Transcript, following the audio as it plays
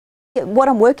What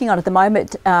I'm working on at the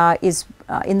moment is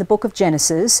in the book of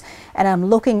Genesis, and I'm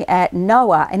looking at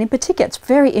Noah, and in particular it's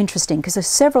very interesting because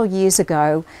several years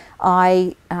ago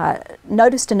I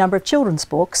noticed a number of children's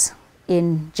books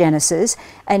in Genesis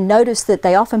and noticed that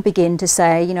they often begin to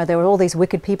say, you know, there were all these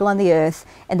wicked people on the earth,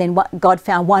 and then God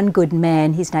found one good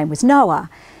man, his name was Noah.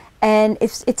 And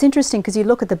it's interesting because you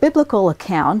look at the biblical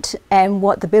account, and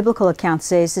what the biblical account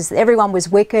says is that everyone was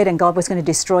wicked and God was going to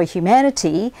destroy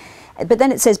humanity. But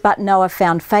then it says, but Noah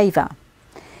found favor.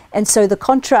 And so the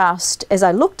contrast, as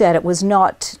I looked at it, was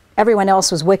not everyone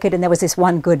else was wicked and there was this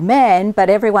one good man, but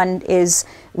everyone is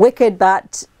wicked,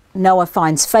 but Noah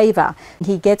finds favor.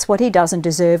 He gets what he doesn't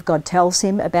deserve. God tells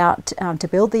him about to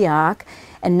build the ark,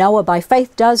 and Noah by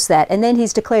faith does that. And then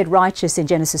he's declared righteous in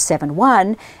Genesis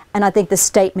 7:1, and I think the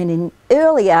statement in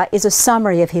earlier is a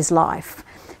summary of his life.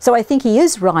 So I think he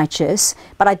is righteous,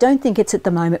 but I don't think it's at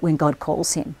the moment when God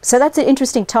calls him. So that's an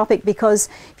interesting topic, because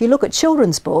if you look at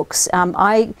children's books,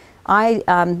 I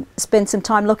spent some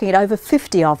time looking at over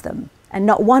 50 of them, and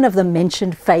not one of them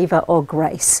mentioned favor or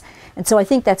grace. And so I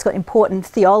think that's got important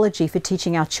theology for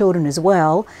teaching our children as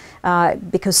well,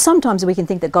 because sometimes we can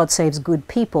think that God saves good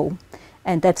people,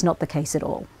 and that's not the case at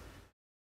all.